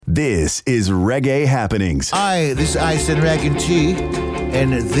This is Reggae Happenings. Hi, this is Stan Rankin T,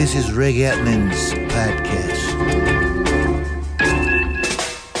 and this is Reggae Happenins podcast.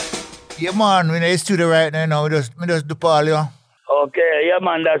 Yeah, man, we're in the studio right now. We just do Paul, you know. Okay, yeah,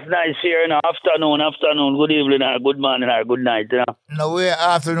 man, that's nice here. Afternoon, good evening, or good morning, or good night. No, we're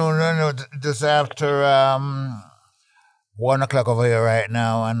afternoon, just after 1 o'clock over here right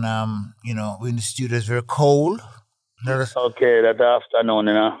now, and we're in the studio. It's very cold. Okay, that's afternoon,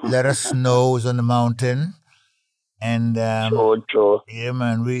 Let us snows on the mountain, and True. yeah,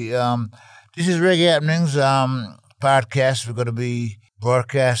 man, we this is Reggae Happenings podcast. We're going to be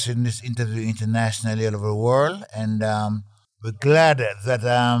broadcasting this interview internationally all over the world, and we're glad that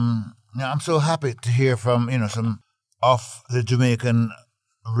I'm so happy to hear from some of the Jamaican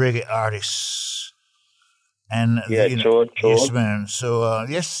reggae artists, and true. Yes, man. So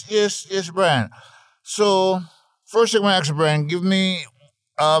yes, Brian. So first thing I want to ask you, Brian, give me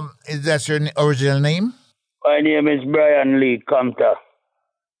is that your original name? My name is Brian Lee Kamptha.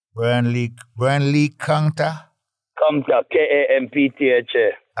 Brian Lee Kamptha. Kamptha,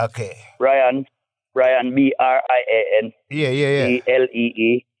 Kamptha. Okay. Brian Brian Brian. Yeah.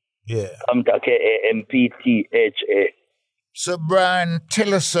 Lee. Yeah. Kamptha, Kamptha. So, Brian,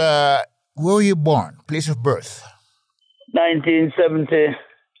 tell us where were you born? Place of birth? 1970,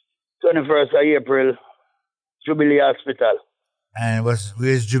 21st of April, Jubilee Hospital. And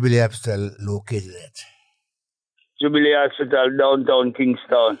where's Jubilee Hospital located at? Jubilee Hospital, downtown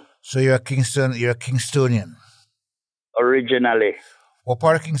Kingston. So you're a Kingstonian? Originally. What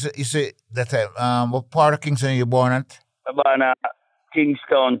part of Kingston, you say that time, what part of Kingston are you born at? About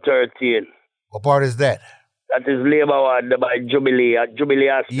Kingston 13. What part is that? That is Labour Ward by Jubilee, at Jubilee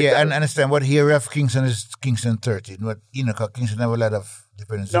Hospital. Yeah, and I understand what area of Kingston is Kingston 13. But, because Kingston have a lot of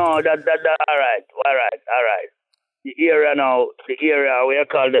different... No, all right. The area we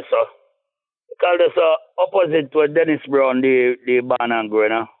call this, opposite to Dennis Brown, the barn and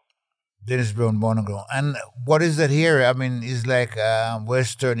grow, Dennis Brown, born and grown. And what is that area? I mean, it's like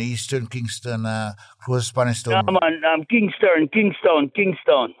Western, Eastern, Kingston, close Spanish Town. No, man, Kingston.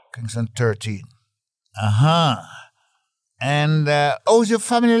 Kingston 13. Uh-huh. And how's your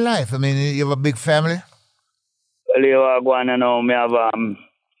family life? I mean, you have a big family? Well, you are going to know, me have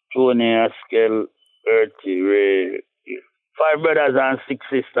Tony, Haskell, Bertie, Ray, 5 brothers and 6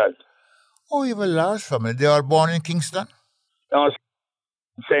 sisters. Oh, you have a large family. They are born in Kingston? No,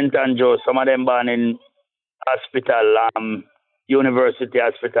 St. Andrew. Some of them born in hospital, University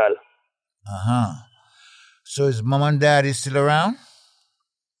Hospital. Uh-huh. So is mom and dad is still around?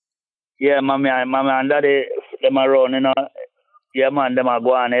 Yeah, mommy and daddy, them around, Yeah, man, them are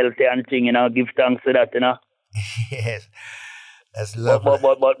going healthy and thing, give thanks to that, Yes, that's lovely.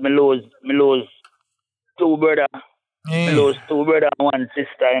 But me lose 2 brothers. Yeah. Me lose 2 brothers and 1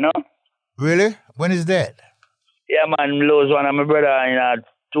 sister, Really? When is that? Yeah, man, me lose one of my brother in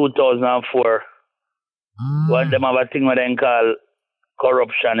 2004. One of them have a thing what they call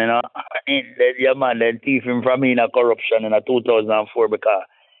corruption, Yeah, man, they thief him from me in a corruption in 2004 because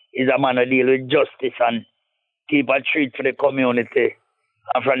he's a man who deal with justice and keep a treat for the community.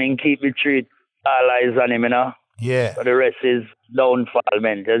 And from him keep the treat, all eyes on him, Yeah. So the rest is downfall,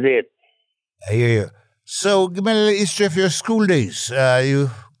 man. That's it. I hear you. So, give me a little history of your school days. You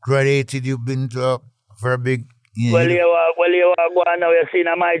graduated, you've been to a very big... you are going now, you're seeing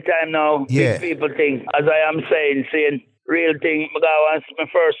my time now. Yeah. Big people think, as I am saying, real thing, because my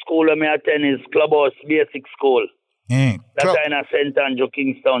first school I attend is Clubhouse Basic School. That's in St. Andrew,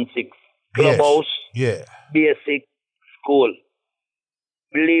 Kingston 6. Clubhouse Basic School.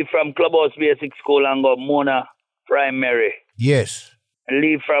 We leave from Clubhouse Basic School and go Mona Primary. Yes.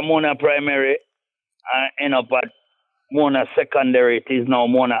 Leave from Mona Primary and end up at Mona Secondary. It is now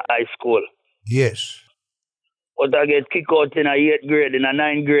Mona High School. Yes. But I get kicked out in a 8th grade, in a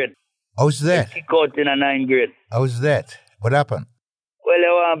 9th grade. How's that? Kicked out in a 9th grade. How's that? What happened? Well,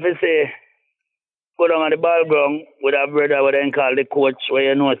 I want to say, go down on the ball ground with a brother what they call the coach,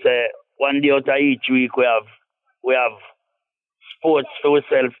 where say, one day out of each week we have sports for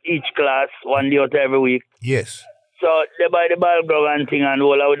ourselves, each class, one day out every week. Yes. So they buy the ball ground and thing and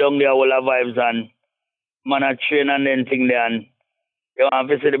all out down there, all the vibes and man a train and then thing there and you want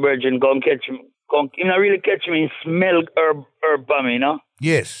to see the virgin come catch me. You know, really catch me, smell herb for me,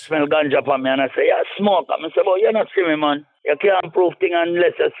 Yes. Smell ganja for me and I say, yeah, smoke. I say, but you not see me, man. You can't prove thing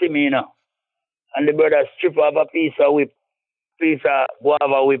unless you see me, And the brother strip off a piece of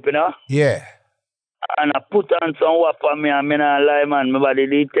guava whip, Yeah. And I put on some wap on me and me not lie, man. My body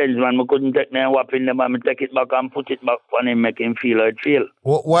did tense, man. I couldn't take no wap in them and I take it back and put it back on him, make him feel how it feel.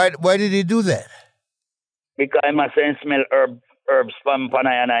 Why did he do that? Because I must smell herb herbs from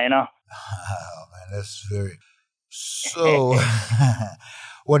Panayana, you know. Oh, man, that's very... So,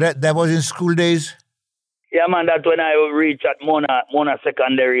 well, that was in school days? Yeah, man, that's when I reached at Mona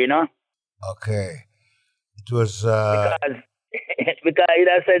Secondary, you know. Okay. It was... Because in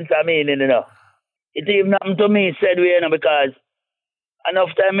a sense, I mean, you know, it even happened to me, said we, you know, because enough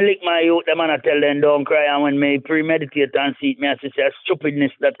time I lick my youth, the man I tell them don't cry, and when me premeditate and see it, me I say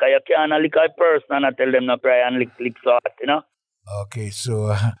stupidness that you can't lick a person and I tell them not cry and lick sort, you know. Okay,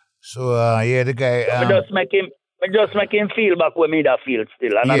 so yeah, the guy... I just make him feel back where me that feel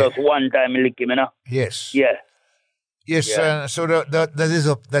still, and I just one time I lick him, you know. Yes. Yeah. Yes, Yeah. so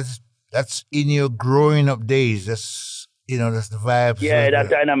that's in your growing up days. That's that's the vibes. Yeah, that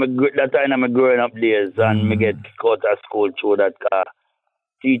time I'm growing up days, and me get kicked out of school through that car.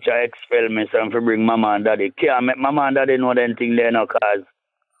 Teacher expel me, so I'm for bring mama and daddy. Can't make mama and daddy know anything there now, cause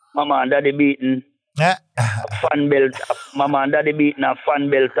mama and daddy beating a fan belt. Mama and daddy beating a fan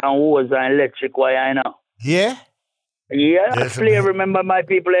belt and hose and electric wire, you know. Yeah. Yeah, slavery. Remember, my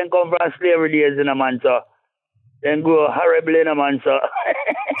people ain't come from slavery days in a man, so then go horribly in a man, so.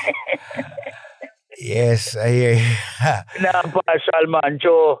 Yes, I hear you. Nah, partial man,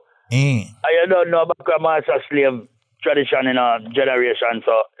 so I don't know about a master slave tradition in a generation,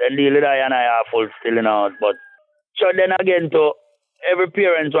 so then the little and I are full still, you know. But so then again, to every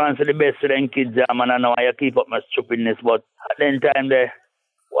parent wants the best for them kids, man. I know I keep up my stupidness, but at the time there,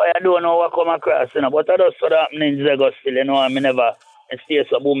 why I don't know what come across, you know. But I just saw that happening in Zago still, you know. I never stay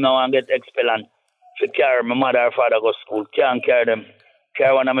so boom now and get expelled and to carry my mother or father go to school. Can't carry them.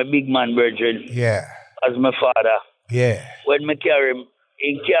 Carry one of my big man brethren. Yeah. As my father. Yeah. When me carry him,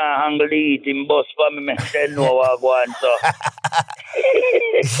 he can't handle the eat him bus for me, then know what I go on, so.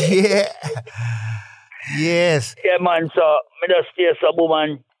 Yeah. Yes. Yeah, man, so me just stay so boom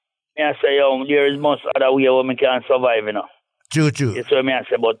and me I say, yo, there is much other way where me can survive, you know. True. That's what me I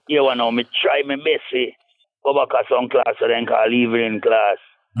say, but you know, me try my best to go back to some class so then call evening class.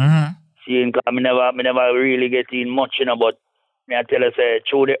 Mm-hmm. See, because me never really get in much, you know, but me I tell you, say,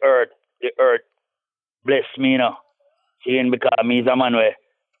 through the earth bless me, you know. See, because me is a man where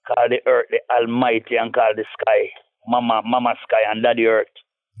call the earth the Almighty and call the sky Mama sky and Daddy earth.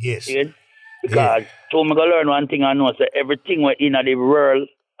 Yes. See? Because so me go learn one thing I know, say everything where in the world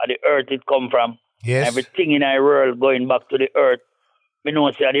or the earth it come from. Yes. Everything in our world going back to the earth. Me know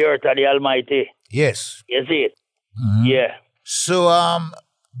say the earth are the Almighty. Yes. You see it? Mm-hmm. Yeah. So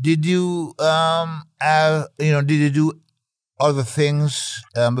did you did you do other things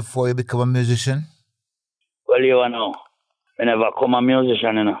before you become a musician? Well, you know, I never come a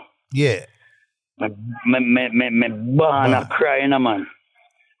musician, you know. Yeah. Me born a cry, you know, man.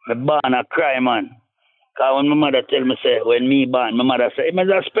 Me born a cry, man. Because when my mother tell me, say, when me born, my mother say, it's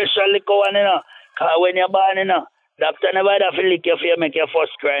a special liquor one, you know. Because when you're born, you know, doctor never have to lick you for you make your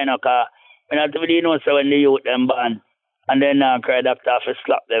first cry, you know. Because when I tell you, know, so when the youth them born, and then cry, doctor have to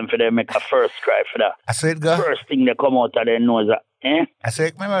slap them for them make a first cry for that. I say it go. First thing they come out of their nose, I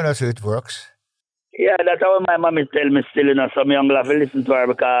say, my mother say it works. Yeah, that's how my mommy tell me still, you know, some young lad to listen to her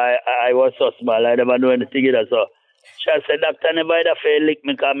because I was so small, I never know anything either, so she said, doctor never had a lick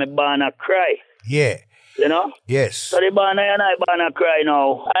me because me born a cry. Yeah. You know? Yes. So the born and I born a cry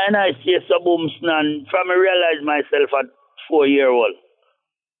now. And I see some booms and from me realize myself at 4-year-old.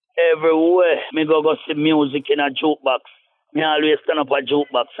 Everywhere me go see music in a jukebox. Me always stand up a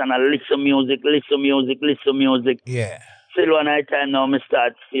jukebox and I listen music. Yeah. Still one night time now me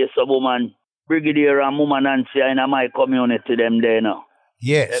start see some woman. Brigadier and Mama Nancy in my community, them there now.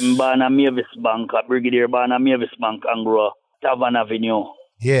 Yes. Them born a Mavis Bank, Brigadier born a Mavis Bank and grow Tavern Avenue.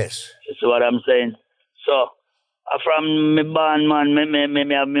 Yes. You see what I'm saying? So, from me born, man,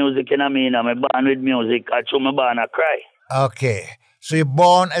 me have music in me, you know, me born with music, I show me born a cry. Okay. So you're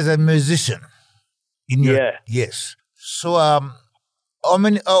born as a musician? Yeah. Yes. So, how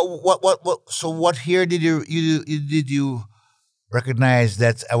many, so what year did you recognize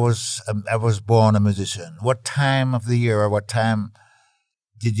that I was born a musician? What time of the year or what time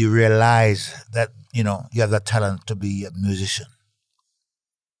did you realize that, you know, you have that talent to be a musician?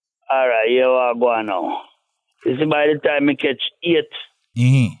 All right, here I go now. You see, by the time I catch 8,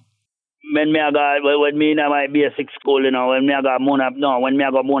 when me in my basic school, you know, when me I got Mona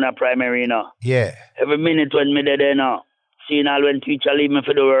primary, you know. Yeah. Every minute when me there now, seeing all when teacher leave me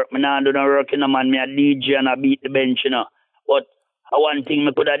for the work, me not do no work, you know, man, me a DJ and I beat the bench, you know. But one thing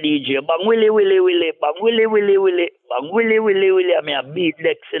me could a DJ, bang willy, bang willy, bang willy, and me a beat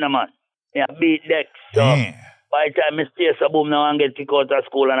decks, you know, man. Me a beat decks. So, by the time I stay so boom now and get kicked out of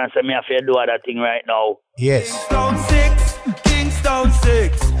school and I say me have to do other thing right now. Yes. Kingston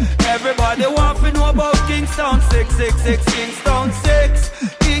 6, Everybody want to know about Kingston 666, Kingston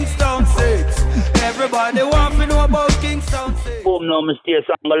 6, Kingston 6. Everybody want to know about Kingston 6. Boom, no mistake,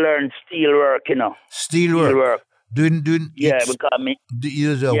 so I'm going to learn steel work, you know. Steel work. Doing yeah, because me. Do you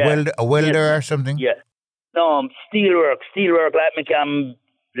use a welder or something? Yeah. No, steel work, like me can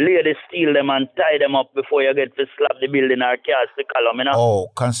lay the steel them and tie them up before you get to slap the building or cast the column, you know. Oh,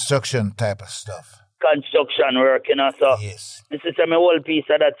 construction type of stuff. Construction work, you know, so. Yes. This is my whole piece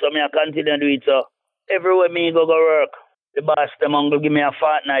of that, so me I continue to do it, so. Everywhere me go work, the boss them will give me a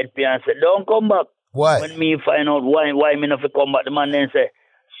fortnight pay and say, don't come back. Why? When me find out why me not come back, the man then say,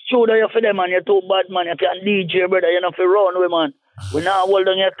 studio you for them, man, you're too bad, man, you can't DJ, brother, you not for run with, man. We not hold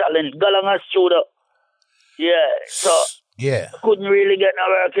on your talent, go along a studio. Yeah, so yeah. I couldn't really get no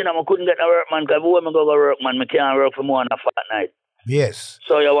work, you know. I couldn't get no work, man, because when I go work, man, I can't work for more than a fortnight. Yes.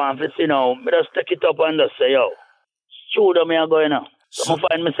 So you want to see now, I just take it up and just say, yo, studio me I go, you know. So I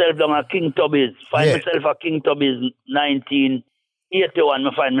find myself down at King Tubby's. Myself at King Tubby's 1981,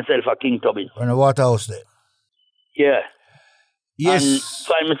 I find myself at King Tubby's. On the Waterhouse there? Yeah. Yes. And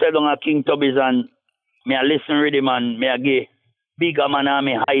find myself down at King Tubby's and me I listen rhythm and me I get bigger man and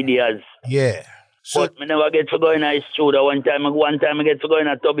me ideas. Yeah. So, but I never get to go in a studio. One time I get to go in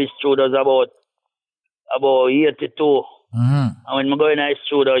a Tubby studio about 82. Mm-hmm. And when I go in a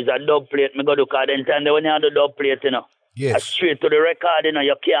studio, it's a dub plate. I go to card and time when you have the dub plate, you know. Yes. Straight to the record, you know,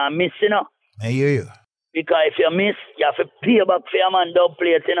 you can't miss, you know. I hear you. Because if you miss, you have to pay back for your man dub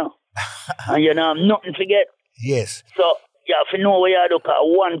plate, you know. And you know, nothing to get. Yes. So you have to know where you do, because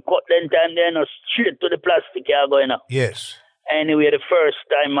one cut then time, then you know, straight to the plastic you go, you know. Yes. Anyway, the first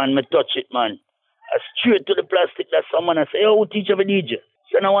time, man, me touch it, man. Straight to the plastic that someone I say, oh, teach you for DJ.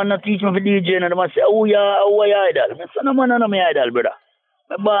 So no one not teach me for DJ, and they must say, oh, yeah, who are your idol? I say, no, man, no, my idol, brother.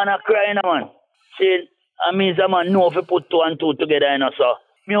 My born a crying, man. See, I mean, a man know if you put two and two together, you know, so.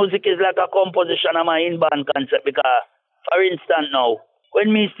 Music is like a composition of my in-band concept, because, for instance, now,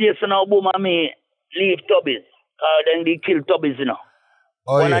 when me stay so now, boom, and me leave Tubby's, then they kill Tubby's, you know.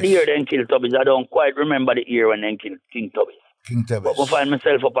 Oh, One of yes. the year then kill Tubby's. I don't quite remember the year when they killed King Tubby's. King Tubby's. But I find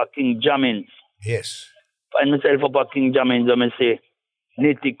myself up at King Jammins. Yes. Find myself up at King Jammins, and I say,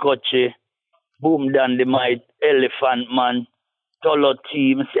 Nitty Kochi, Boom Dandemite, Elephant Man, Tolo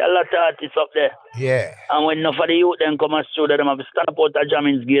Team. I see a lot of artists up there. Yeah. And when enough of the youth then come and studio, them have to stand up out of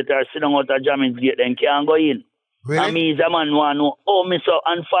Jammins Gate or sit down out of Jammins Gate, then can't go in. Really? And me is a man who know, oh, me so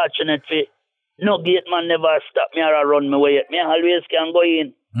unfortunate for no gate man never stop me or run me way. Me always can go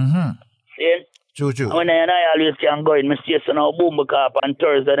in. Mm-hmm. See? True. And when I always can go in, me stay so now boom because on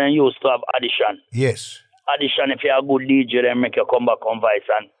Thursday then used to have audition. Yes. Audition, if you're a good DJ, then make you come back on voice.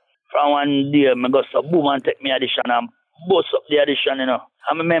 And from one day, I go so boom and take me audition and bust up the audition, you know.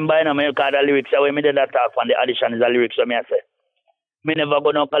 I remember, you know, me call the lyrics, when me did that talk on the audition is the lyrics, so me I say, me never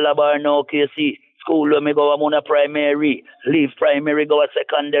go no Calabar, no KC. School where me go, I'm on a primary. Leave primary, go a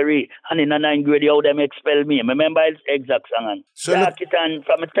secondary. And in a 9th grade, how them expel me. Remember it's exact song. So talk it and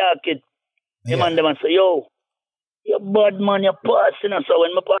from a talk it, the man them and say, yo, you're bad man, you're passing. So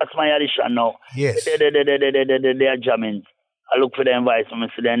when me pass my audition now, yes, they are jamming. I look for them voice, and I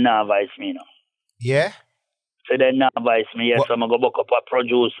say they not voice me, you know. Yeah? So they not voice me, yes. So I'm going to book up a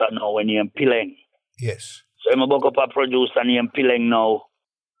producer now when you're Pilling. Yes. So I'm going to book up a producer named Pilling now.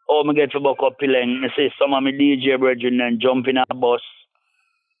 Oh, I get to book up Pilling. I say some of my DJ brethren and jump in a bus.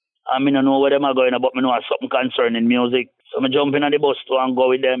 And I don't know where them are going, but I know something concerning music. So I jump in the bus too and go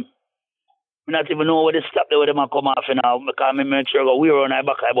with them. I not even know where they stop there, where them are come off now. Because I make sure we run a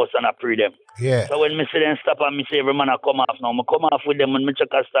back I bus and I pre them. Yeah. So when I see them stop and I see every man I come off now, I come off with them and I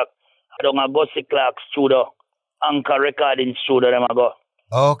check a stock. I don't go see Clark studio, Anchor recording studio, them I go.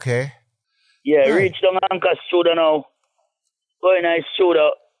 Okay. Yeah, reach the Anchor studio now. Go in a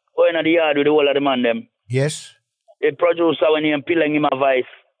studio, go in the yard with the whole of the man them. Yes. The producer when he Pilling him a voice,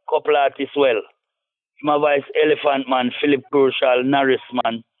 couple artists well. My voice Elephant Man, Philip Crucial, Norris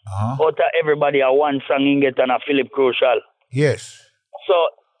Man. Out of everybody a one song in get on a Philip Crucial. Yes. So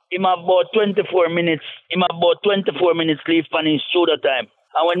him have about 24 minutes. Leave for his studio time.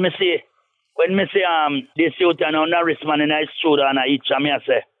 And when me see this youth and Norris Man in his studio and I each and me I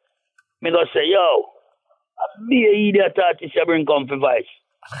say, me go say, yo, be a idiot artist you bring come for voice.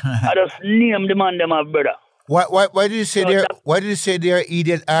 I just name the man them have brother. Why did you say they're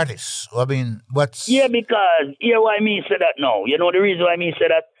idiot artists? I mean, what's... Yeah, because why me say that now. You know the reason why me say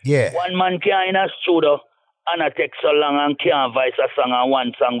that? Yeah. One man can't in a studio and a take so long and can't voice a song and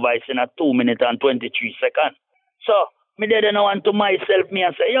one song voice in a 2 minutes and 23 seconds. So, me didn't want to myself, me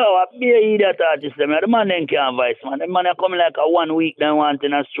and say, yo, I be a idiot artist. The man then can't voice, man. The man come like a 1 week then want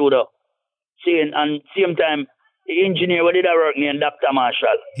in a studio. See, and same time, the engineer what did I work named Dr.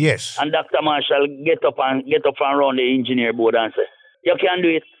 Marshall. Yes. And Dr. Marshall get up and run the engineer board and say, you can do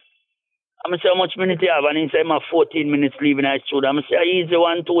it. I'm say, how much minutes you have? And he say, I'm 14 minutes leaving I studio. I'm say, easy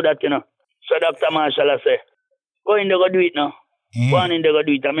one, two that, you know. So Dr. Marshall I say, go in there, go do it now. Go on in there, go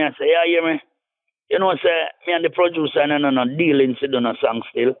do it. And I say, yeah, hear me. You know, say, me and the producer, no, dealing to do no song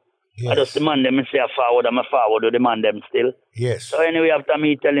still. Yes. I just demand them, I say, I forward to demand them still. Yes. So anyway, after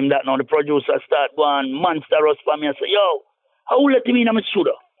me tell him that now, the producer start going monster us for me. I say, yo, how will let him in my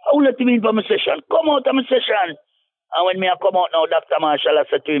studio? How will let him in for my session? Come out of my session. And when me I come out now, Dr. Marshall, I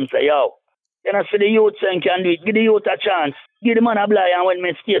said to him, say, yo, you know, see the youth saying can do it. Give the youth a chance. Give the man a blind. And when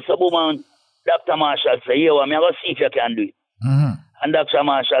me stay so woman, Dr. Marshall say, yo, I'm going to see if you can do it. Mm-hmm. And Dr.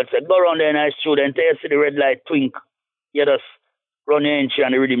 Marshall said, go around there in our studio until you see the red light twink. You just run your entry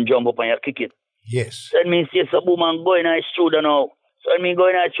and the rhythm jump up and you kick it. Yes. Then me say, so woman, go in our studio now. So when me go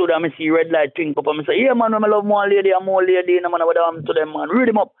in our studio and me see red light twink up and me say, yeah, man, when I love more lady and more lady, no man, what I'm to them, man.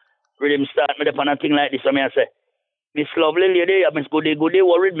 Rhythm up. Rhythm start me up on a thing like this. So me I say, Miss Lovely Lady, Miss Goody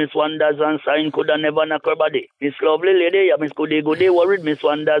worried, Miss Wonders and Sign coulda never knock her body. Miss Lovely Lady, Miss Goody worried, Miss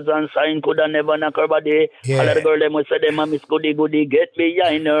Wonders and Sign coulda never knock her body. Yeah. All of the girl them will say them a Miss Goody get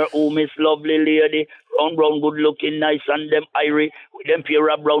behind her, oh Miss Lovely Lady. Round brown, good looking, nice and them irie. With them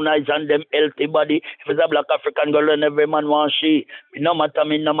pure brown eyes and them healthy body. If it's a black African girl and every man want she. Me no matter,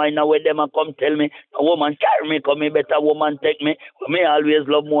 me no mind where them a come tell me. A woman carry me, come me better woman take me. But me always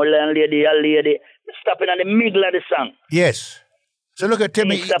love more than lady, a lady. Stopping at the middle of the song. Yes. So look at tell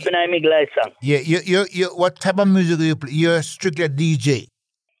me. Stopping at the middle of the song. Yeah, you what type of music do you play? You're strictly a DJ.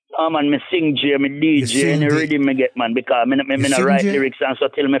 Oh man, me sing J, me DJ, and the rhythm me get man because me not write lyrics and so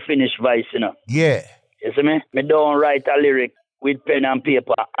till me finish voice, you know. Yeah. You see me? Me don't write a lyric with pen and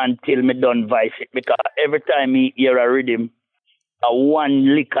paper until me done voice it because every time me hear a rhythm, a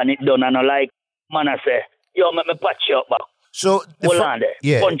one lick and it done and I like man I say, yo, make me patch you up back. So hold on there.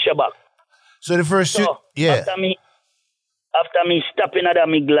 Yeah. Punch you back. So the first yeah. After me stopping at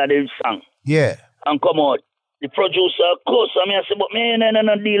me glad song. Yeah. And come out. The producer close on me and say, but me ain't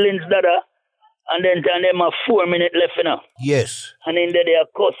no dealings dada. And then tell them a 4 minutes left, you know. Yes. And in there they are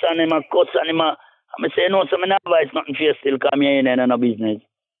cuss and him and I say, no, so me not advise nothing for you still because me ain't no business.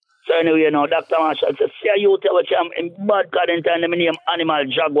 So anyway, you know, Dr. Marshall says, see you tell what you am bad card and tell them name Animal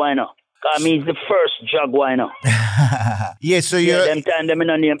Jaguar, you know. Because me is the first Jaguar, you know. Yeah, so you're... Yeah, them time them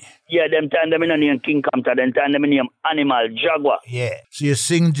in a name King Kamptha, them time them in name Animal Jaguar. Yeah. So you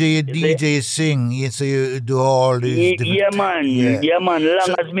sing, you DJ sing, yeah, so you do all these... Yeah, man. Yeah, man.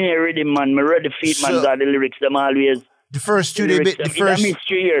 Long as me ready, man. Me ready feet, man, got the lyrics, them always... The first studio... It's a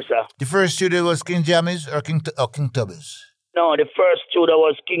mystery here, sir. The first studio was King Jammies or King Tubbies? No, the first studio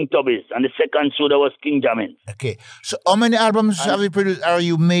was King Tubbies and the second studio was King Jammies. Okay. So how many albums have you produced? Are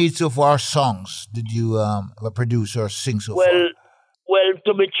you made so far? Songs did you produce or sing so far? Well,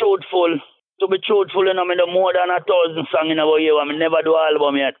 to be truthful, you know, I do more than 1,000 songs in a year. I never do an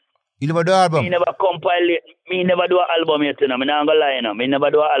album yet. You never do an album? Me never compile it. Me never do an album yet, you know. I'm not going to lie, you know. Me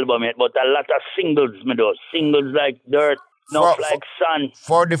never do an album yet, but a lot of singles me do. Singles like Dirt, Enough Like Sun.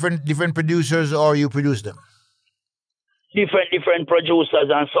 For different producers or you produce them? Different producers,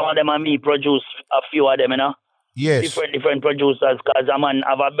 and some of them and me produce a few of them, you know. Yes. Different producers, because a man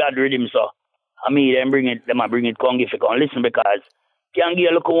have a bad rhythm, so. And me, them bring it come if you can listen, because can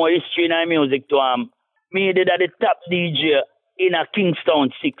give a look more history in our music to me did at the top DJ in a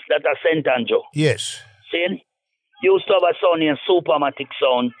Kingston 6, that a St. Andrew. Yes. See? Used to have a sound in Supermatic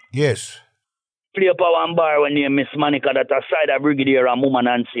sound. Yes. Play up a one bar when you Miss Monica that aside a Brigadier and Muma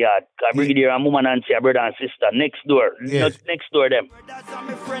Nancy had. Brigadier and Muma Nancy are brother and sister. Next door. Yes. Next door them.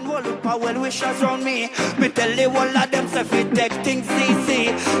 My friend will look a well wishers around me. Me tell the whole of them say fi take things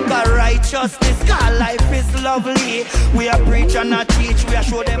easy. Cause righteousness, cause life is lovely. We are preach and not teach. We are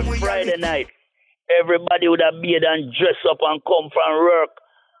show them we Friday night. Everybody would have beard and dress up and come from work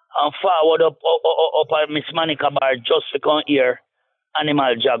and forward up at Miss Monica bar just to come here.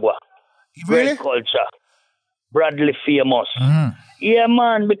 Animal Jaguar. Really? Great culture. Bradley famous. Mm-hmm. Yeah,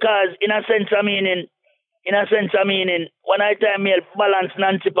 man, because in a sense of meaning, when I time me balance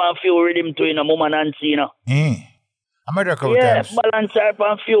Nancy and few rhythm to, you know, Mama Nancy, you know. I made a couple times. Yeah, balance her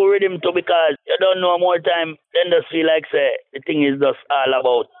and few rhythm too, because you don't know more time, then just feel like, say, the thing is just all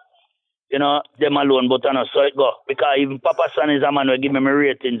about, you know, them alone, but I know, so it go. Because even Papa San is a man who give me my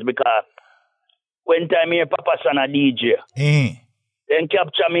ratings, because when time here, Papa San a DJ. Then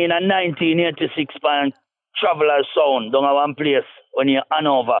capture me in a 1986 pound Traveler sound down at one place when you're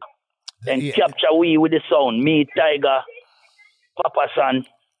Hanover. Then capture we with the sound. Me, Tiger, Papa San,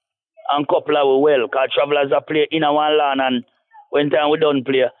 and couple of well. Because Travelers are play in a one land, and when time we don't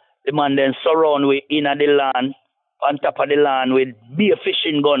play, the man then surround we in a the land on top of the land with be a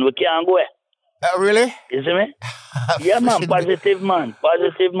fishing gun. We can't go. Really? You see me? Yeah, man. Positive, man.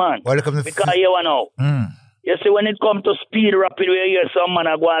 Positive, man. Well, because you know. You see, when it comes to speed rapid, where you hear some man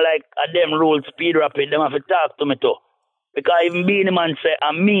go like a them rule speed rapid, them have to talk to me too. Because even being the man say,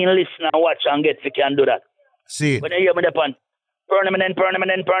 I mean, listen and watch and get if you can do that. See it. When you hear me upon permanent, follow me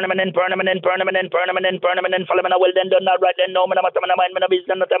now, well then done that right then, no, me no matter, me no mind, me no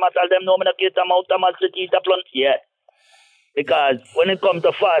business, no time I tell them, no, me no get them out, I'm a city, blunt. Yeah. Because when it comes to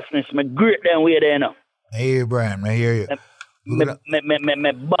fastness, me great them way there, you know. I hear you, Brian, I hear you. Me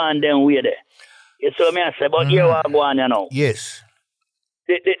band them way there. You see what I say? But here I go on, you know. Yes.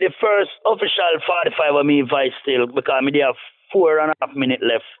 The first official 45 of me voice still, because me there have 4.5 minutes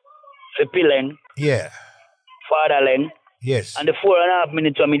left for Pileng. Yeah. Fatherleng. Yes. And the 4.5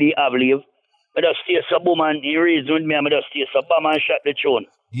 minutes of me they have leave. I just stay so boom and he reason with me and I just stay so bam and shot the tune.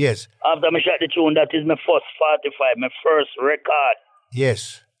 Yes. After me shot the tune, that is my first 45, my first record.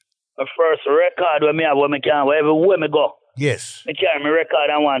 Yes. My first record where me have where me can, wherever me go. Yes. Me carry my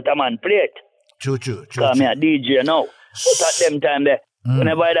record and want a man play it. True. Because me a DJ now. But at them time there,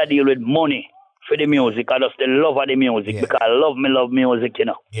 whenever I deal with money for the music, I just the love of the music because I love music, you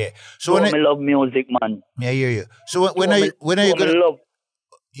know. Yeah. So when I love music, man. Yeah, I hear you. So when are you gonna love?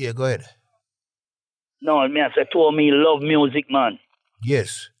 Yeah, go ahead. No, me I say to me love music, man.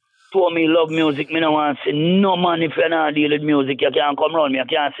 Yes. To me love music. Me no want to say no man if you're not deal with music, you can't come around me. You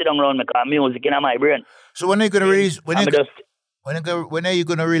can't sit down around me because music in my brain. So when are you gonna release? When are you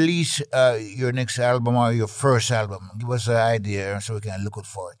gonna release your next album or your first album? Give us an idea so we can look out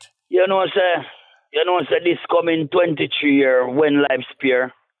for it. You know, say this coming 23 year when life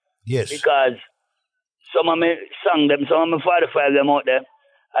spare. Yes. Because some of me sang them, some of me 45 them out there.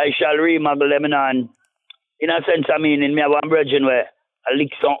 I shall remuggle them in a sense, I mean, in me have one virgin where I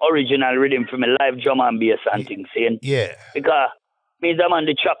lick some original rhythm from a live drum and bass and things, saying. Yeah. Because me is a man,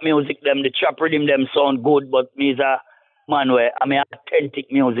 the trap music them, the trap rhythm them sound good, but me is a man where I mean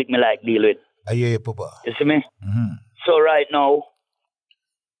authentic music me like deal with. I hear you, Papa. You see me? Mm-hmm. So right now,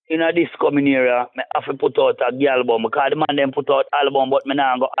 in this coming area, I have to put out a girl album. Because the man them put out album, but me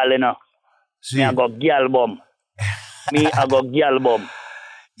now go all in. Me I got girl album. Me I got girl album.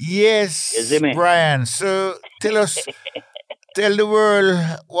 Yes, you see me? Brian. So tell the world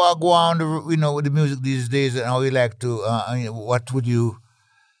what go on, with the music these days, and how you like to. What would you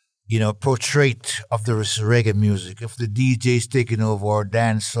portray of the reggae music? If the DJ is taking over, or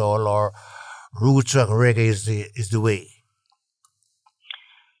dancehall, or roots rock reggae is the way.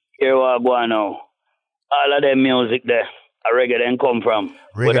 Here we go on now. All of them music there, a reggae then come from.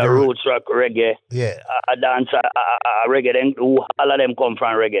 With a roots rock reggae, a dance, a reggae then, all of them come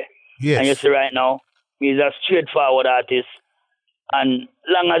from reggae. Yes. And you see right now, he's a straightforward artist. And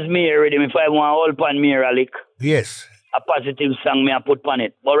long as me ready, if I want all pan me a lick. Yes. A positive song me I put on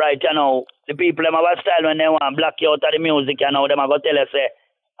it. But right now, the people them have a style when they want block you out of the music, them are going to tell us say,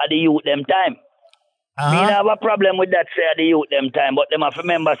 at the youth them time. Me don't have a problem with that, say, at the youth them time, but them have to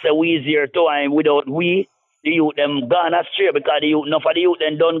remember, say, we is here too, and without we, the youth them gone astray, because enough of the youth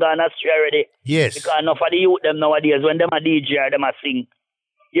them done gone astray already. Yes. Because enough of the youth them nowadays, when them a DJ or them a sing,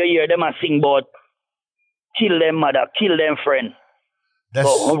 you hear them a sing about kill them mother, kill them friend.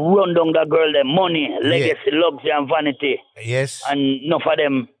 Run down that girl, them money, legacy, luxury, and vanity. Yes. And enough of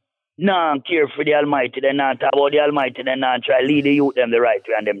them nah care for the Almighty, they not talk about the Almighty, they not try lead the youth them the right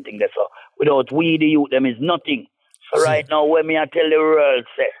way and them thing there. So without we the youth them is nothing. So right now when me I tell the world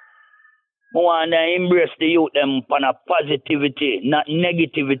say, I want to embrace the youth them on a positivity, not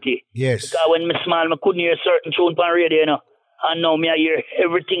negativity. Yes. Because when me small, I couldn't hear certain tune on radio, you know. And now me I hear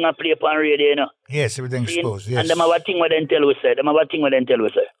everything I play on radio, you know. Yes, everything's exposed, yes. And them have a thing where they tell we say.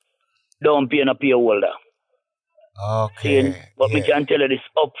 Don't pay no pay holder. Okay. But me can tell you this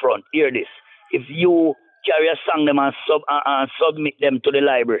up front. Hear this. If you carry a song them and submit them to the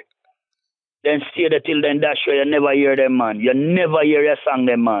library, then stay there till then dash where you never hear them, man. You never hear your song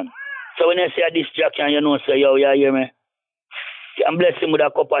them, man. So when you say a distraction, you know, say, yo, you hear me? Can bless him with a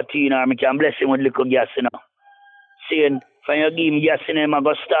cup of tea, or me can bless him with little gas, you know. Seeing, when you give him gas in him, I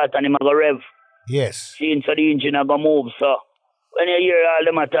go start and him I go rev. Yes. Seeing, so the engine I go move, so. When you hear all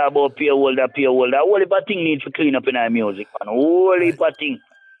them talk about peer holder, whole heap of thing needs to clean up in our music, man. Whole heap of thing.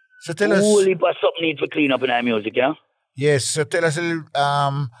 So tell us. Whole heap of something needs to clean up in our music, yeah? Yes, so tell us a little,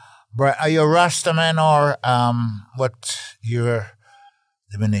 Brian, are you a Rasta man or what your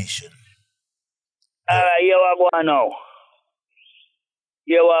denomination? You are going now.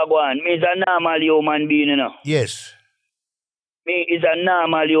 You are going. Me is a normal human being, you know. Yes. Me is a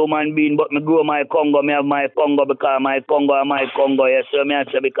normal human being, but me grow my Congo. Me have my Congo because my Congo, yes. So me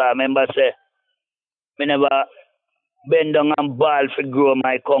answer because remember say, me never bend down and ball for grow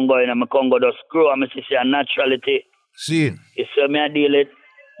my Congo, and my Congo just grow, and I see a naturality. See. You see me I deal it?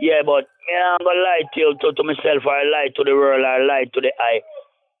 Yeah, but me I'm gonna lie to myself, or lie to the world, or lie to the eye.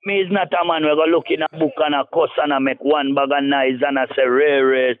 Me is not a man who go look in a book and a cuss and a make one bag of noise and I say,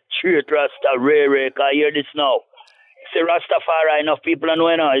 Ray, straight Rasta, Ray, can you hear this now? It's a Rastafari, enough people don't know,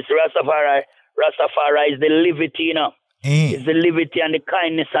 you know. It's Rastafari. Rastafari is the liberty, you know. It's the liberty and the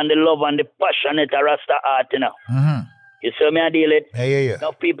kindness and the love and the passionate Rasta art, you know. Mm-hmm. You see me I deal it? Yeah.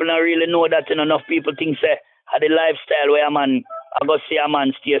 Enough people don't really know that, you know. Enough people think, say, the lifestyle where a man, I go see a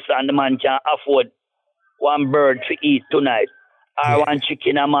man stay so and the man can afford one bird to eat tonight. Or one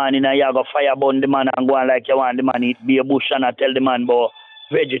chicken a man in a you go fire burn the man and go on like you want the man eat be a bush and I tell the man about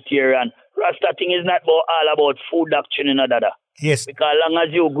vegetarian. Rasta thing is not about all about food doctrine and other. Yes. Because long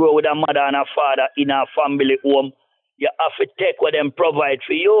as you grow with a mother and a father in a family home, you have to take what them provide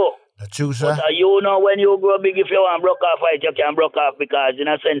for you. That's true, sir. But you know when you grow big, if you want broke off fight, you can broke off because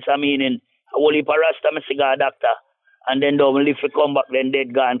in a sense of meaning, I will heap a Rasta me cigar doctor. And then don't live to come back, then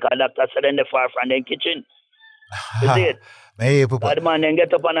dead gone, because doctor said then they far from the kitchen. You see it? Hey, the man then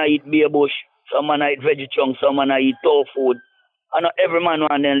get up and I eat beer bush. Some man I eat veggie chunks, some man I eat tofu. And not every man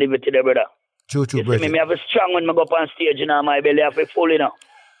want then live it to their brother. True, you brother. see me have a strong when I go up on stage, you know, my belly have a full, you know.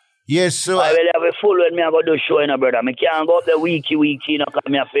 Yes, so my belly have a full when me I go do show, you know, brother. I can't go up the weeky, you know, because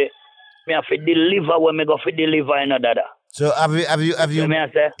me have to deliver when me go for deliver, you know, dada. So have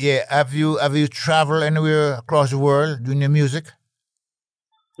you traveled anywhere across the world doing your music?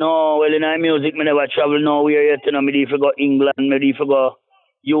 No, well in our music me never travel nowhere yet, you know, me if I go England, me if I go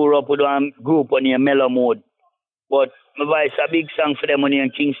Europe with one group on here, Mellow Mode. But my voice a big song for them on here in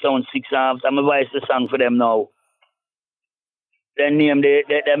Kingston 6 and after my voice the song for them now. Then name they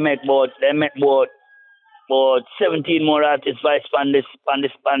make about 17 more artists voice on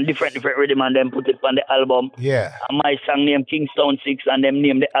different rhythm and then put it on the album. Yeah. And my song named Kingston 6 and them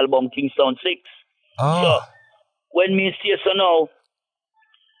name the album Kingston 6. Oh. So when me see so now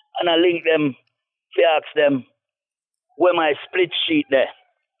and I link them, to ask them where my split sheet there.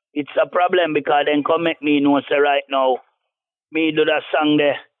 It's a problem because then come make me know say right now, me do that song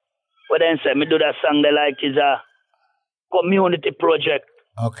there. What then say me do that song there like is a community project.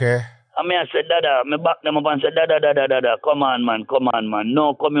 Okay. And me I said, Dada, me back them up and said, Dada, come on man,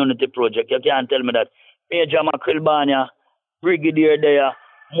 no community project. You can't tell me that. Major Macrilbania, Brigadier there,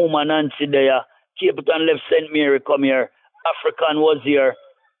 Muma Nancy there, Capitan Left St. Mary come here, African was here,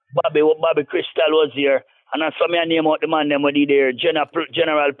 Bobby Crystal was here, and I saw me name out the man them were there,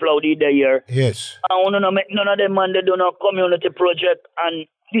 General Plowdy there. Yes. And none of them man they do no community project, and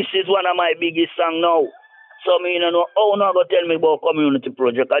this is one of my biggest song now. So me know, oh no go tell me about community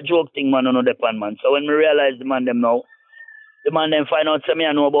project. A joke thing man no depend man. So when me realize the man them now, the man them find out me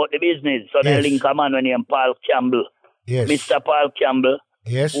I know about the business. So they link a man when named Paul Campbell. Yes. Mr. Paul Campbell.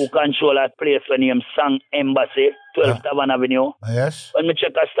 Yes. Who control that place when named Sang Embassy, 12th Tavan Avenue. Yes. When me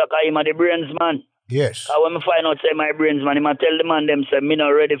check a stock him a the brains man. Yes. When me find out say my brains man, him a tell the man them say me not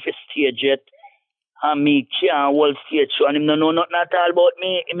ready for stage yet. And me can't hold stage show. And him no know nothing at all about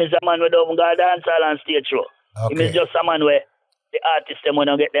me. Him is a man who don't go dance all on stage show. Okay. Him is just a man where the artist them when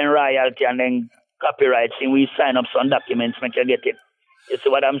get them royalty and then copyrights and we sign up some documents make you get it. You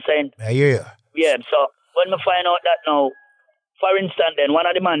see what I'm saying? Yeah. Yeah, so when me find out that now, for instance then, one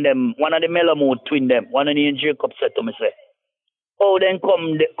of the Mellow Mood twin them, one of the Jacob said to me say, oh then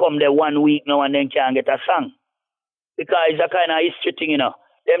come the 1 week now and then can't get a song. Because it's a kind of history thing, you know.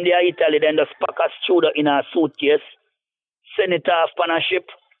 Them they are Italy, then just pack a studio in a suitcase, send it off on a ship,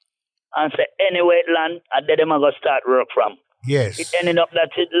 and say anywhere it land, and then them are going to start work from. Yes. It ended up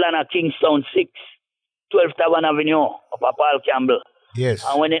that it land at Kingston 6, 12th Tavan Avenue, up at Paul Campbell. Yes.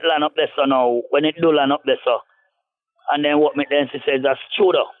 And when it land up there, so now, when it do land up there, so, and then what me then she says, a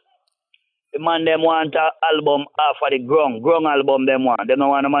studio. The man them want an album off of the grung album them want. They don't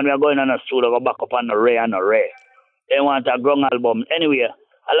want a man we are going on a studio, go back up on the Ray and the Ray. They want a grung album. Anyway,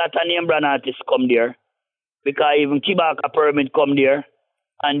 a lot of name brand artists come there. Because even Kibaka Pyramid come there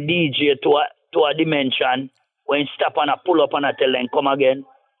and DJ to a dimension when stop and a pull up and a tell them come again.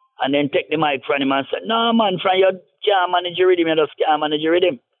 And then take the mic from him and say, no man, from your can't manage your rhythm, you just can't manage your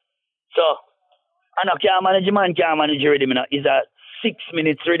rhythm. So, I know can't manage your man, can't manage your rhythm, you know. It's a 6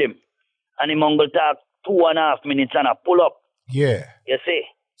 minutes rhythm. And the Mongol talk 2.5 minutes and a pull up. Yeah. You see?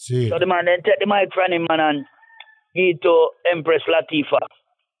 See. So the man then take the mic from him man and give it to Empress Latifa.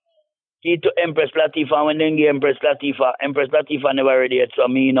 Give it to Empress Latifa. When then give Empress Latifa never ready yet. So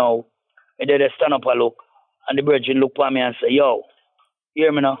me now, I did a stand up a look. And the virgin look for me and say, yo,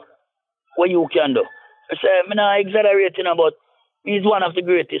 hear me now? What you can do? I say, I'm not exaggerating about, he's one of the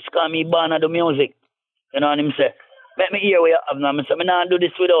greatest, because me born of the music. You know what I'm saying? Let me hear what you have now. I say, I not do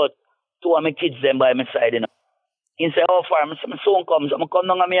this without two of my kids them by my side, you know. He say, how far? I say, my son comes. I'm come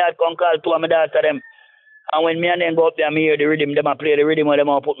down and I come call two of my daughter them. And when me and them go up there, I hear the rhythm, them I play the rhythm, them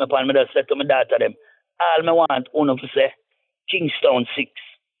I put me upon me, just say to my daughter them, all me want, uno to say, Kingston 6.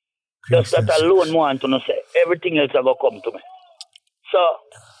 Just that alone want to say. Everything else will come to me. So,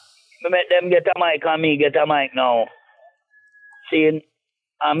 I make them get a mic and me get a mic now. Seeing,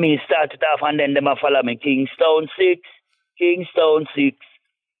 and me start it off and then them a follow me. Kingston 6, Kingston 6.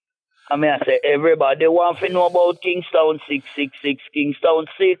 And me I say, everybody want to know about Kingston 666, Kingston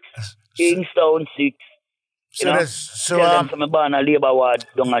 6, Kingston 6. So you know? that's so. Tell them to me born a labor ward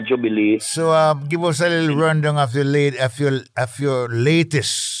down at Jubilee. So give us a little rundown of your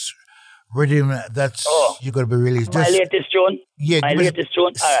latest rhythm that's you're gonna be released. My latest tune. Yeah, my latest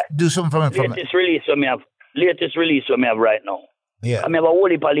tune. All right. Do something from it. Latest release what me have. Latest release what me have right now. Yeah. I have a whole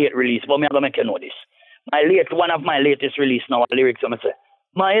heap of late release, but me have to make you know this. One of my latest release now, lyrics I'm say.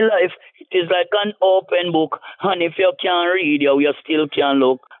 My life, it is like an open book, and if you can't read, you still can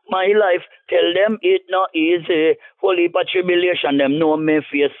look. My life, tell them it not easy. Whole heap of tribulation, them know me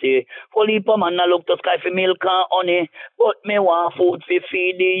face it. Whole heap of man, I look to sky for milk and honey, but me want food for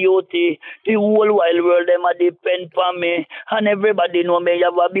feed the youth. The whole wide world, them a depend on me, and everybody know me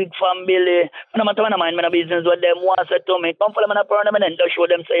have a big family. No matter when I mind, me no business what them want say to me. Come follow me, I them and then show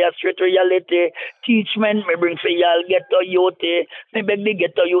them say a straight reality. Teach men, me bring for y'all get to youth. Me beg the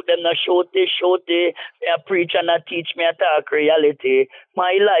get to youth, them no show it. Me a preach and a teach me a talk reality.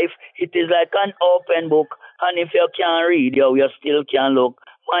 My life, it is like an open book, and if you can't read, you still can look.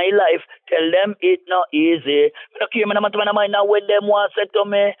 My life, tell them it not easy. I don't care, man, I mind now when them want say to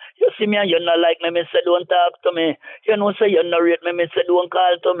me. You see me and you not like me, say don't talk to me. You know say you not rate me, say don't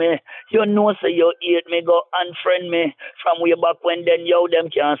call to me. You know say you hate me, go unfriend me. From way back when then them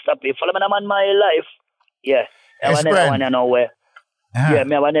can't stop it. Follow me, man, my life. Yeah, I want another one nowhere. Yeah,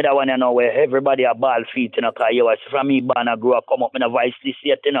 me have another one where everybody a ball feet, you know, cause you was from me born I grew up, come up in a voice this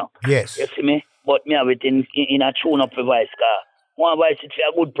yet, you know. Yes. You see me? But me have it in a tune up a voice, cause one voice it's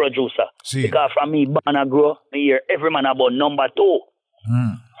a good producer. See. Because from me born I grow, me hear every man about number 2.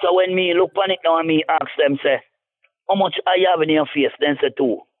 So when me look on it now and me ask them, say, how much eye you have in your face? Then say 2.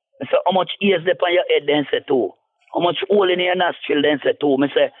 I say, how much ears there on your head? Then say 2. How much hole in your nostril? Then say 2. Me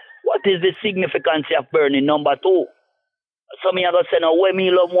say, what is the significance of burning number 2? So me I go say now, when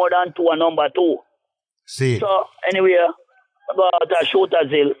me love more than 2 and number 2. See. So anyway, I go out to Shooter's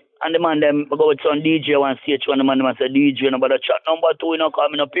Hill and the man them I go with some DJ on stage and the man them say DJ you know, but the chat number 2 you know,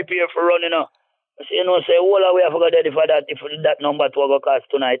 cause me no prepare for running you know. I say you know say all the way I forgot ready for that if that number 2 I go cast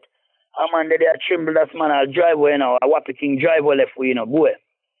tonight. And man they are trimble that man I'll drive away now. I Wappy King drive away left way you know boy.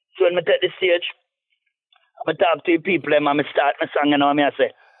 So when me take the stage, I talk to the people them and I start my song you know and I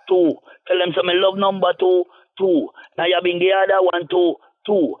say 2. Tell them so me love number 2. 2. Now you been the other 1, 2.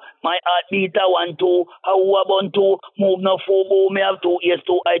 2. My heart beat a 1, 2. How about 2? Move no fobo. Me have 2 ears,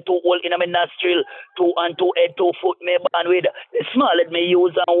 2 eye, 2 hole in my nostril. 2 and 2 head, 2 foot. Me born with the small let me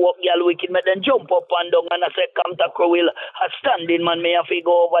use and walk y'all wicked. Me then jump up and down and I say Kamptha will. A standing man me have to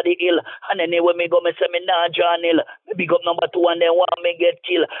go over the hill. And anyway me go me say me nah John Hill. Me big up number 2 and then one me get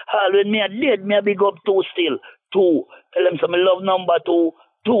killed. All when me a dead me a big up 2 still. 2. Tell them so me love number 2.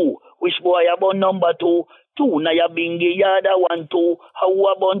 2. Which boy about number 2? 2. Now you bingy yada 1, 2. How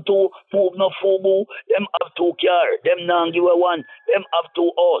about 2? Move no fubu. Them have 2 car. Them nang give a 1. Them have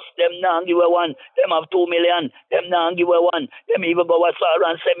 2 horse. Them nang give a 1. Them have 2 million. Them nang give a 1. Them even go as far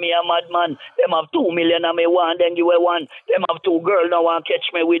and say me a madman. Them have 2 million and me 1. Then give a 1. Them have 2 girl now want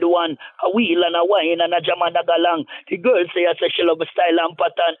catch me with 1. A wheel and a wine and a jam and a galang. The girl say I say she love style and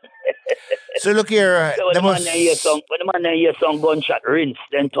pattern. So look here. So when the man hear song gunshot rinse,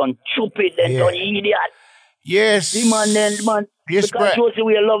 then turn stupid, then turn idiot. Yes. The man then, man. Yes, because Josie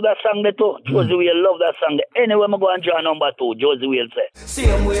will love that song there too. Josie will love that song there. Anyway, I'm going to draw number 2. Josie will say.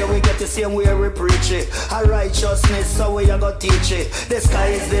 Same way we get the same way we preach it. A righteousness, so we are going to teach it. The sky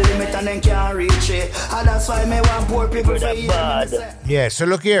is the limit and then can't reach it. And that's why me want poor people to hear bad. Yeah, so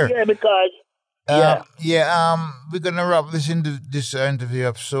look here. Yeah, because... we're gonna wrap this interview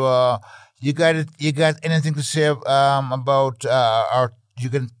up. So, you got anything to say about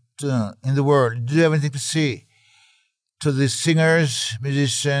in the world? Do you have anything to say to the singers,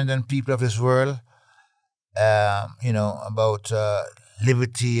 musicians, and people of this world? About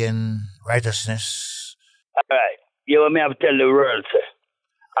liberty and righteousness. All right, you want me to tell the world, sir.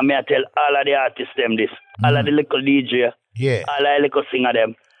 I mean, I tell all of the artists them this, all of the little DJ, all of the little singer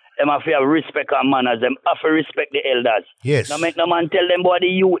them. Them have to have respect and manners. Them have to respect the elders. Yes. Now make no man tell them about the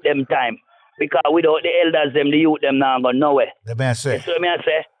youth them time. Because without the elders them, the youth them now go nowhere. The man say. So me I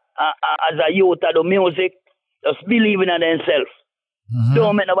say, as a youth of the music, Just believe in themselves. Mm-hmm.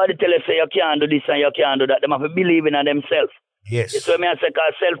 Don't make nobody tell you say you can't do this and you can't do that. They have to believe in themselves. Yes. It's what I say,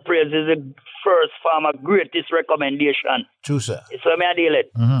 because self-praise is the first form of greatest recommendation. True, sir. It's what I deal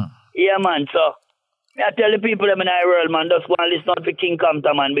it. Mm-hmm. Yeah, man. So, I tell the people them in the world, man, just go and listen to King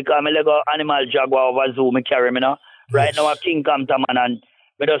Kamptha, man, because I go animal jaguar over zoo, me carry me now. Right now, King Kamptha, man, and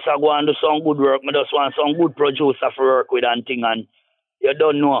me just go and do some good work. Me just want some good producer for work with and thing, and you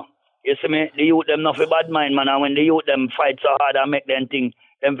don't know. You see me? The youth them not for bad mind, man, and when the youth them fight so hard and make them thing,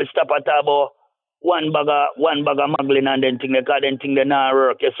 them for stop at about one bag of muggling and then thing, because then thing they not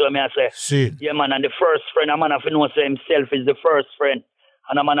work. You see me I say? See. Yeah, man, and the first friend, a man have to know say himself is the first friend.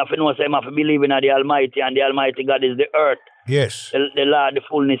 And a man have to know say him have to believe in the Almighty, and the Almighty God is the earth. Yes. The Lord, the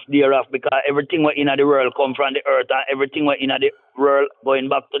fullness thereof, because everything what in the world come from the earth, and everything what in the world going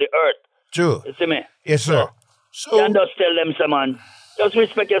back to the earth. True. You see me? Yes, sir. So you just tell them, say, man, just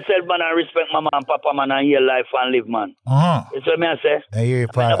respect yourself, man, and respect mama and papa, man, and heal life and live, man. uh-huh. You see what I say? I hear you,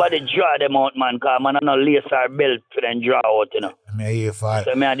 father. Nobody draw them out, man, because man, I no lace or belt for them draw out, you know. I hear you,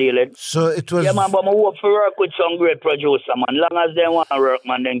 father. So I deal it. So it was... Yeah, man, but I work for work with some great producer, man. Long as they want to work,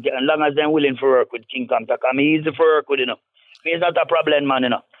 man, then, and long as they're willing to work with King Kamptha, because I'm easy for work with, you know. It's not a problem, man, you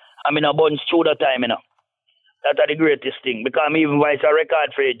know. I'm in a bunch through the time, you know. That's the greatest thing. Because I'm even voice a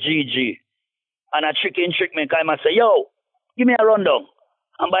record for GG. And a trick me, I say, yo, give me a rundown.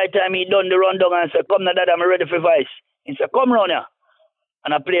 And by the time he done the rundown, I say, come now, Dad, I'm ready for voice. He said, come round here.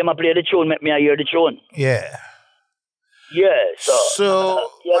 And I play the tune, make me hear the tune. Yeah. Yeah, so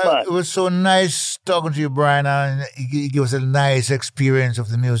yeah, man. It was so nice talking to you, Brian, and you give us a nice experience of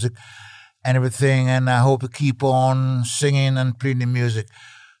the music and everything, and I hope you keep on singing and playing the music.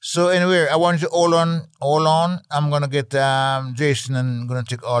 So anyway, I want you to hold on. I'm going to get Jason and I'm going to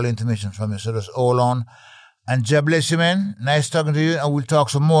take all the information from you, so just hold on. And God bless you, man. Nice talking to you, and we'll talk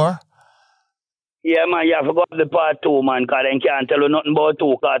some more. Yeah, man, you have to go up the part 2, man, because they can't tell you nothing about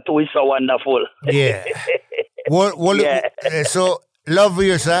 2, because 2 is so wonderful. Yeah. So, love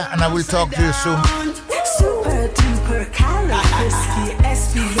you, sir, and I will talk to you soon. Super duper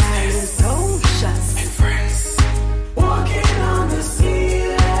califragilisticexpialidocious. Walking on the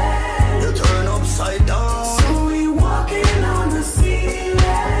ceiling. You turn upside down. So we walking on the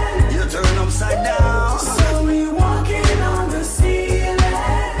ceiling. You turn upside down. So we walking on the ceiling.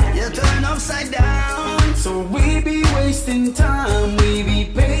 You turn upside down. So we be wasting time. We be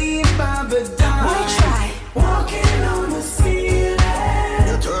paid by the dime. We try walking on the ceiling.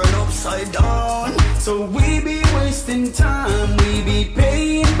 You turn upside down. So we be wasting time. We be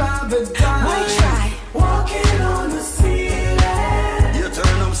paid by the dime. We try walking on the ceiling. You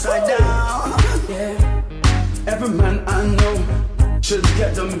turn upside down. Yeah. Every man I know should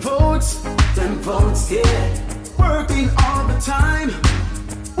get them votes, yeah. Working all the time,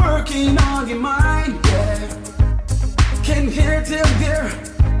 working on your mind, yeah. Can hear till there,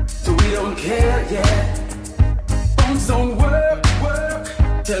 so we don't care, yeah. Phones don't work,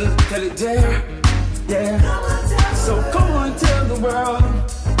 tell it there, yeah. So come on, tell the world,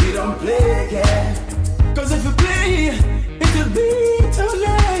 we don't play, yeah. Cause if you play, it'll be too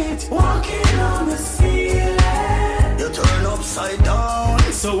late. Walking on the ceiling. You turn upside down.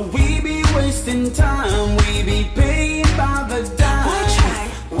 So we be wasting time. We be paid by the dime. We try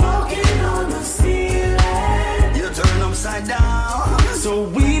walking on the ceiling. You turn upside down. So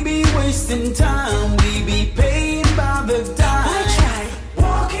we be wasting time. We be paid by the dime. We try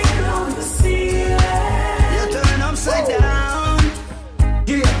walking on the ceiling. You turn upside down.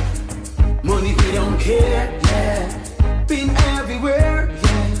 Yeah, money we don't care. Yeah, been everywhere.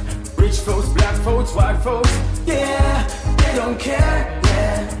 Yeah, rich folks, black folks, white folks. Yeah, they don't care.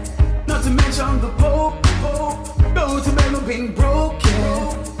 Yeah, not to mention the Pope. Those who never been broke.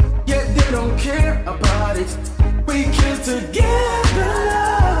 Yeah, yet they don't care about it. We kill together,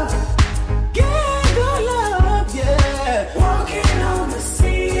 love. Yeah, walking on the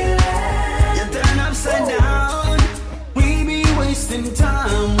ceiling. You turn upside down. We be wasting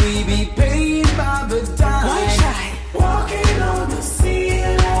time. We be paid by the dime. We try walking on the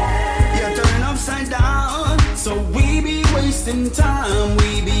ceiling. You turn upside down. So we be wasting time.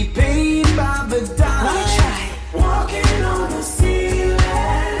 We be paid by the dime. We try walking on the ceiling.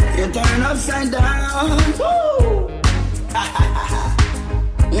 You turn upside down. Woo!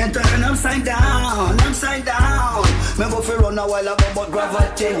 You turn upside down, upside down. Me go fi run a while ago, but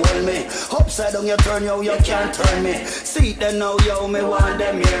gravity hold me. Upside down you turn, yo, you can't turn me. See them now, yo, me want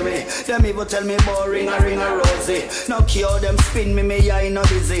them hear me. Them even tell me boring, a ring a rosy. Now cure them spin me I no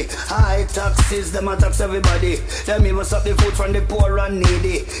busy. High taxes, them a tax everybody. Them even stop the food from the poor and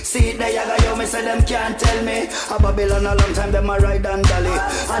needy. See the yaga, yo, me say them can't tell me. A Babylon a long time, them a ride and dolly.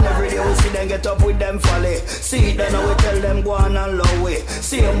 And every day we see them get up with them folly. See them now we tell them go on and low way.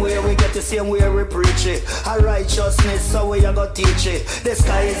 Same way we get the same way we preach it. A righteousness, so we a go teach it. The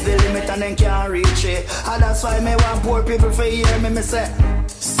sky is the limit and them can't reach it. And that's why me want poor people for hear me say.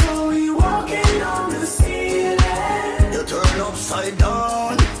 So we walking on the ceiling. You turn upside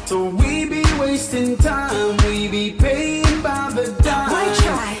down. So we be wasting time. We be paying by the dime. Why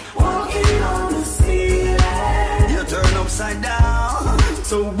try walking on the ceiling? You turn upside down.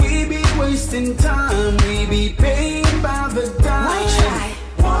 So we be wasting time. We be paying by the dime. Why try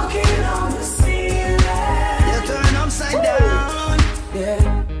walking on the ceiling? You turn upside down.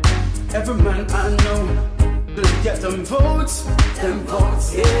 Yeah. Every man I know to get them votes,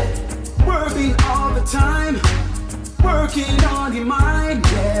 yeah. Working all the time, working on your mind,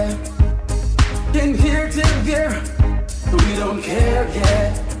 yeah. Getting here till there, we don't care,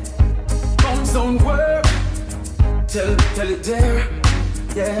 yeah. Phones don't work, tell it there,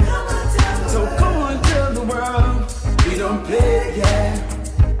 yeah. So come on, tell the world, we don't play, yeah.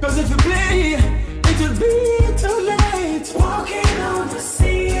 Cause if you play, it will be too late. Walking on the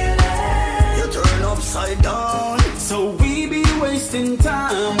ceiling. You turn upside down. So we be wasting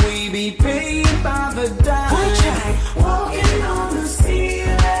time. We be paid by the dime. Why try walking on the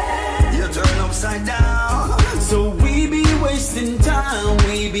ceiling? You turn upside down. So we be wasting time.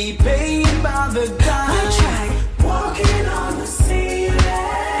 We be paid by the dime. Why try walking on the ceiling?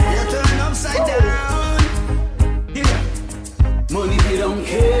 You turn upside down. Yeah. Money we don't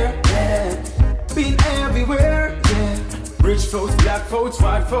care. Yeah. Been everywhere. Yeah. Rich folks, black folks,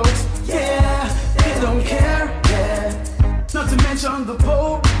 white folks. Yeah. They don't care. Yeah. Not to mention the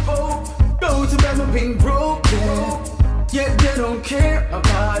Pope. Go to bed with being broke. Yeah. Yet they don't care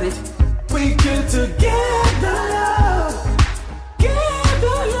about it. We get together, love.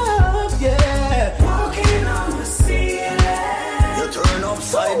 Together, love. Yeah. Walking on the ceiling. You turn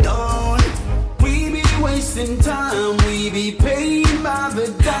upside down. We be wasting time. We be paid by the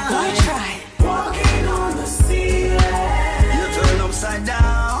dime. Why try walking on the ceiling? You turn upside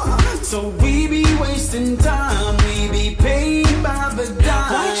down. So we be wasting time. We be paid by the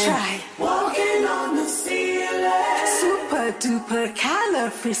dime. Why try walking on the ceiling? Super duper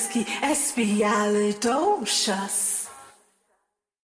califrisky espialidocious.